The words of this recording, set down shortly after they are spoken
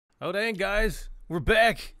Oh dang guys, we're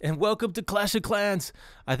back and welcome to Clash of Clans.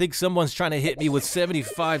 I think someone's trying to hit me with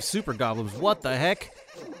 75 super goblins. What the heck?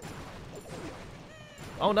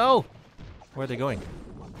 Oh no! Where are they going?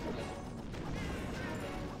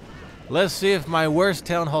 Let's see if my worst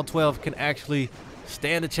Town Hall 12 can actually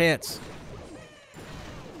stand a chance.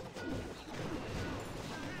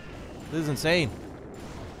 This is insane.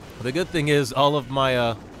 The good thing is all of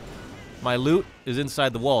my my loot is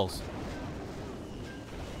inside the walls.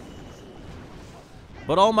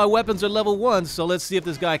 But all my weapons are level 1, so let's see if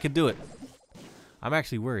this guy can do it. I'm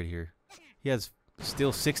actually worried here. He has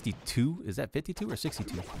still 62. Is that 52 or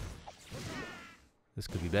 62? This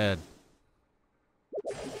could be bad.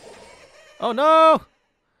 Oh no!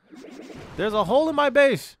 There's a hole in my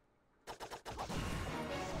base.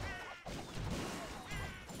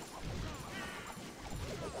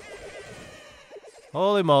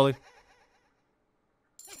 Holy moly.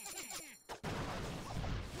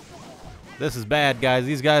 This is bad, guys.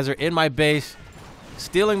 These guys are in my base,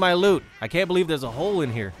 stealing my loot. I can't believe there's a hole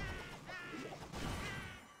in here.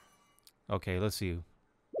 Okay, let's see.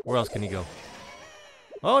 Where else can he go?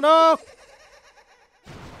 Oh, no!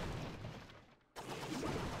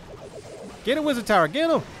 Get him, Wizard Tower. Get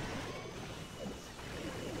him!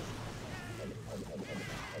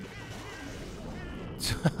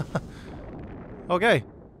 Okay.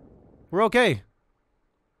 We're okay.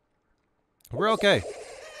 We're okay.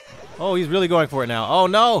 Oh, he's really going for it now. Oh,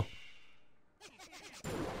 no!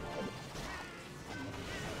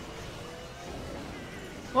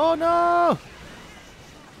 Oh, no!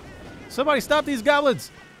 Somebody stop these goblins!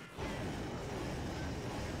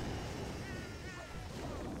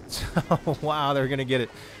 Oh, wow, they're gonna get it.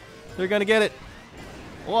 They're gonna get it.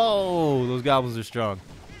 Whoa, those goblins are strong.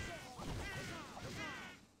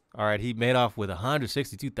 All right, he made off with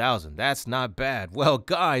 162,000. That's not bad. Well,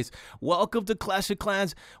 guys, welcome to Clash of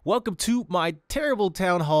Clans. Welcome to my terrible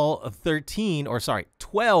Town Hall of 13, or sorry,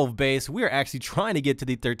 12 base. We're actually trying to get to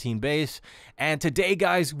the 13 base. And today,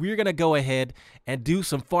 guys, we're going to go ahead and do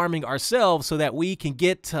some farming ourselves so that we can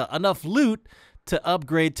get enough loot to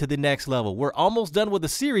upgrade to the next level. We're almost done with the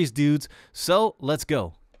series, dudes, so let's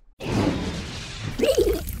go.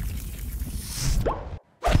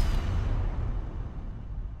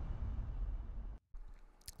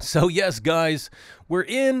 So yes, guys, we're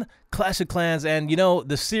in Clash of Clans, and you know,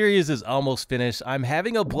 the series is almost finished. I'm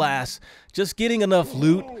having a blast just getting enough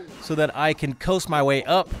loot so that I can coast my way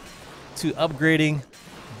up to upgrading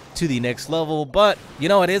to the next level. But, you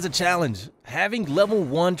know, it is a challenge. Having level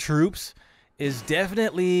 1 troops is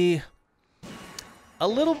definitely a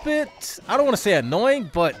little bit, I don't want to say annoying,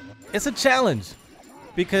 but it's a challenge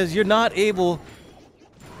because you're not able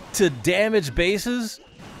to damage bases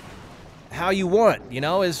how you want, you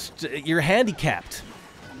know, you're handicapped.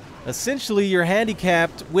 Essentially, you're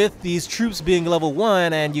handicapped with these troops being level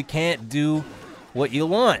 1 and you can't do what you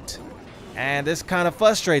want. And this kind of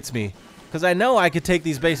frustrates me because I know I could take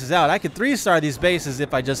these bases out. I could 3-star these bases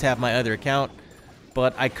if I just have my other account,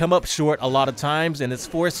 but I come up short a lot of times and it's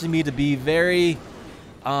forcing me to be very,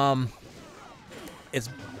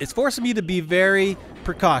 it's forcing me to be very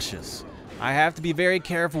precautious. I have to be very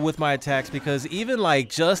careful with my attacks because even like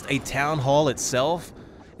just a town hall itself,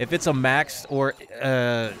 if it's a maxed or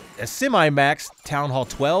a semi-maxed town hall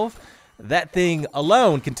 12, that thing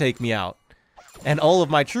alone can take me out and all of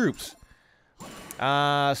my troops.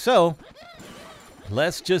 So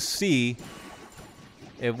let's just see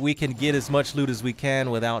if we can get as much loot as we can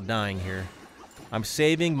without dying here. I'm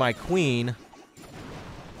saving my queen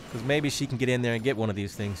because maybe she can get in there and get one of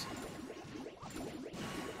these things.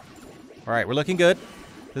 All right, we're looking good.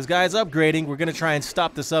 This guy's upgrading. We're going to try and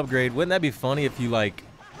stop this upgrade. Wouldn't that be funny if you, like,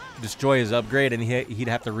 destroy his upgrade and he'd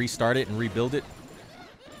have to restart it and rebuild it?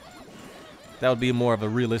 That would be more of a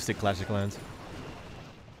realistic Clash of Clans.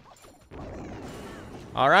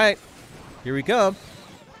 All right, here we come.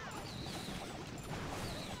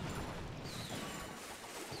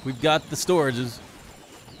 We've got the storages.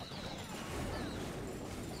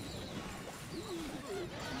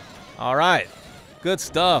 All right, good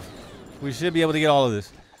stuff. We should be able to get all of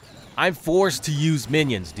this. I'm forced to use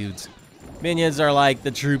minions, dudes. Minions are like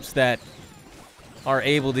the troops that are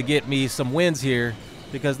able to get me some wins here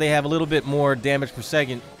because they have a little bit more damage per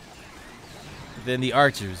second than the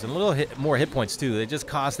archers. And a little more hit points, too. They just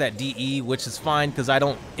cost that DE, which is fine because I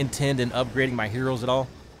don't intend in upgrading my heroes at all.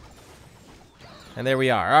 And there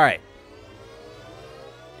we are. All right.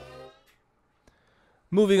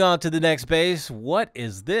 Moving on to the next base. What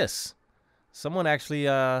is this? Someone actually,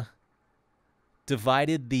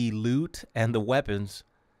 divided the loot and the weapons,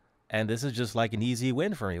 and this is just like an easy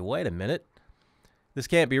win for me. Wait a minute. This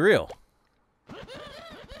can't be real.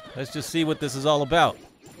 Let's just see what this is all about.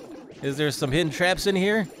 Is there some hidden traps in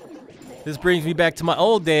here? This brings me back to my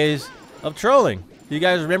old days of trolling. Do you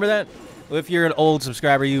guys remember that? Well, if you're an old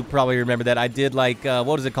subscriber, you probably remember that. I did like,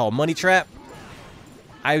 what is it called? Money trap?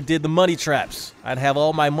 I did the money traps. I'd have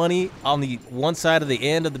all my money on the one side of the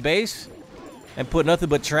end of the base and put nothing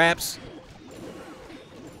but traps.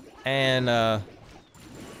 And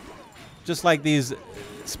just like these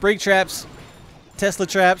spring traps, Tesla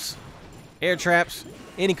traps, air traps,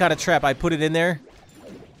 any kind of trap, I put it in there.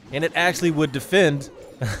 And it actually would defend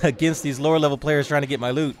against these lower level players trying to get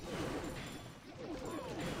my loot.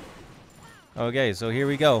 Okay, so here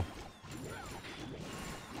we go.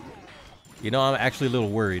 You know, I'm actually a little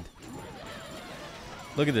worried.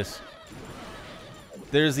 Look at this.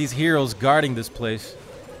 There's these heroes guarding this place,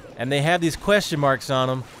 and they have these question marks on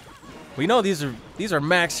them. We know these are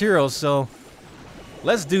max heroes, so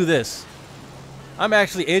let's do this. I'm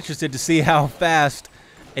actually interested to see how fast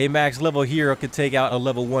a max level hero could take out a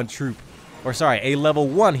level 1 troop. Or sorry, a level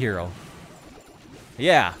 1 hero.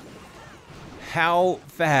 Yeah. How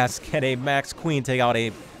fast can a max queen take out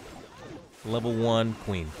a level 1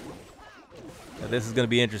 queen? Now, this is going to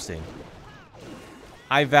be interesting.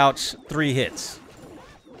 I vouch 3 hits.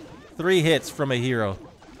 3 hits from a hero.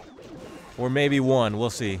 Or maybe 1, we'll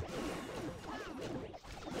see.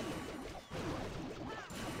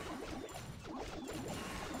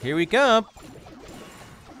 Here we come.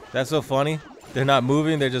 That's so funny. They're not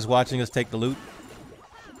moving, they're just watching us take the loot.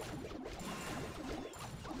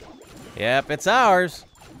 Yep, it's ours.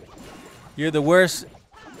 You're the worst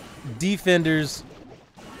defenders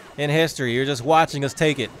in history. You're just watching us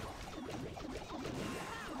take it.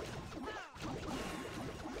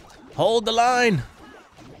 Hold the line.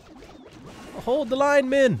 Hold the line,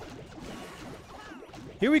 men.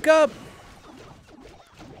 Here we come.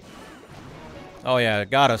 Oh yeah,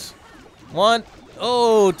 got us. 1.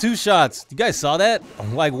 Oh, 2 shots. You guys saw that?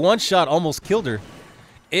 Like 1 shot almost killed her.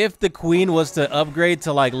 If the queen was to upgrade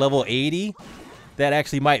to like level 80, that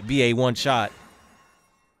actually might be a 1 shot.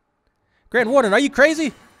 Grand Warden, are you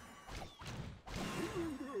crazy?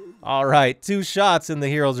 All right, 2 shots and the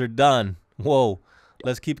heroes are done. Whoa,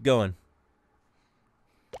 let's keep going.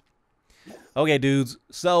 Okay, dudes,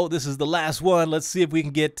 so this is the last one. Let's see if we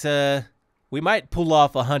can get, we might pull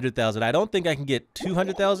off 100,000. I don't think I can get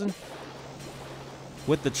 200,000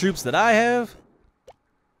 with the troops that I have.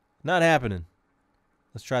 Not happening.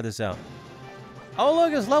 Let's try this out. Oh,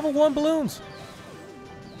 look, it's level 1 balloons.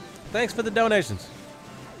 Thanks for the donations.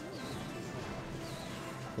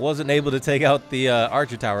 Wasn't able to take out the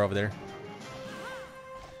archer tower over there.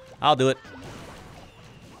 I'll do it.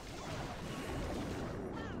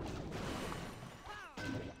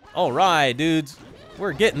 All right, dudes.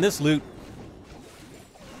 We're getting this loot.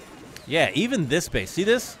 Yeah, even this base. See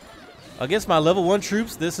this? Against my level 1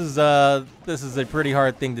 troops, this is a pretty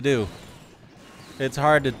hard thing to do. It's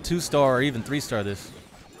hard to 2-star or even 3-star this.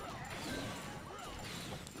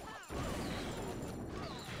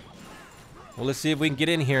 Well, let's see if we can get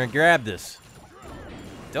in here and grab this.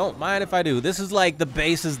 Don't mind if I do. This is like the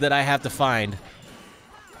bases that I have to find.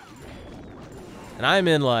 And I'm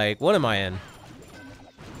in like, what am I in?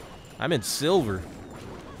 I'm in silver.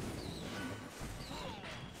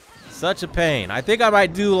 Such a pain. I think I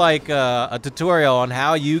might do like a tutorial on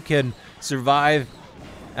how you can survive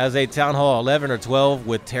as a Town Hall 11 or 12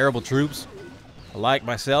 with terrible troops. Like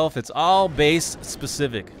myself, it's all base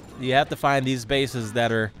specific. You have to find these bases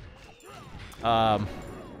that are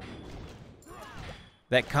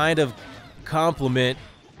that kind of complement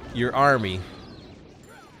your army.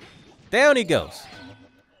 Down he goes.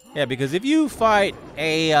 Yeah, because if you fight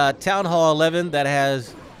a Town Hall 11 that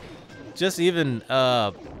has just even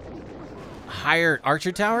higher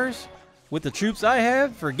archer towers with the troops I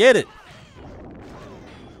have, forget it.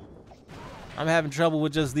 I'm having trouble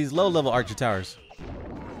with just these low-level archer towers.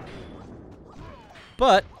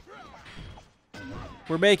 But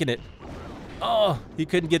we're making it. Oh, he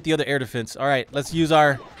couldn't get the other air defense. All right, let's use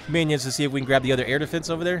our minions to see if we can grab the other air defense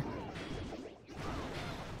over there.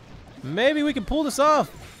 Maybe we can pull this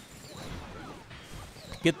off.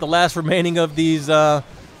 Get the last remaining of these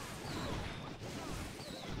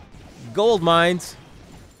gold mines,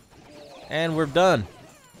 and we're done.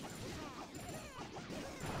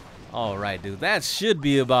 All right, dude, that should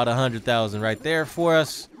be about 100,000 right there for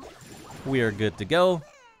us. We are good to go.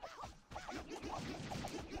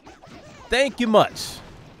 Thank you much.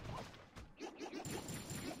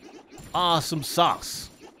 Awesome sauce.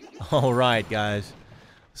 All right, guys.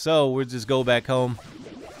 So we'll just go back home,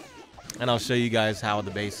 and I'll show you guys how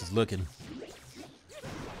the base is looking.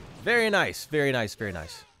 Very nice, very nice, very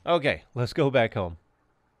nice. Okay, let's go back home.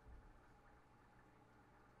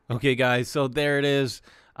 Okay, guys, so there it is.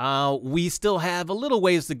 We still have a little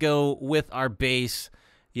ways to go with our base.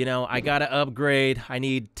 You know, I got to upgrade. I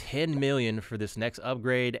need 10 million for this next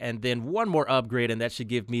upgrade, and then one more upgrade, and that should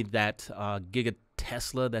give me that Giga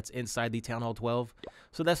Tesla that's inside the Town Hall 12.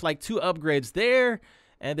 So that's like 2 upgrades there,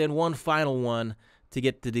 and then one final one to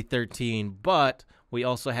get to the 13. But we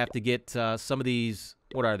also have to get some of these.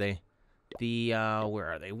 What are they?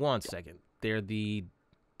 Where are they? 1 second. They're the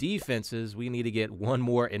defenses. We need to get one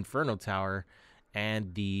more Inferno Tower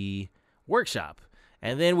and the workshop,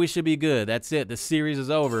 and then we should be good. That's it. The series is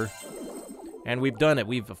over, and we've done it.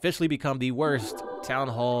 We've officially become the worst Town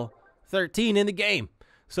Hall 13 in the game.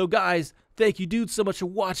 So guys, thank you dudes so much for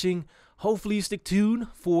watching. Hopefully you stick tuned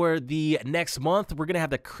for the next month. We're gonna have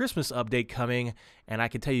the Christmas update coming, and I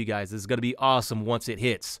can tell you guys, this is gonna be awesome once it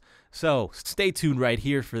hits. So stay tuned right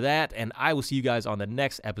here for that, and I will see you guys on the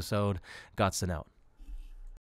next episode. Godson out.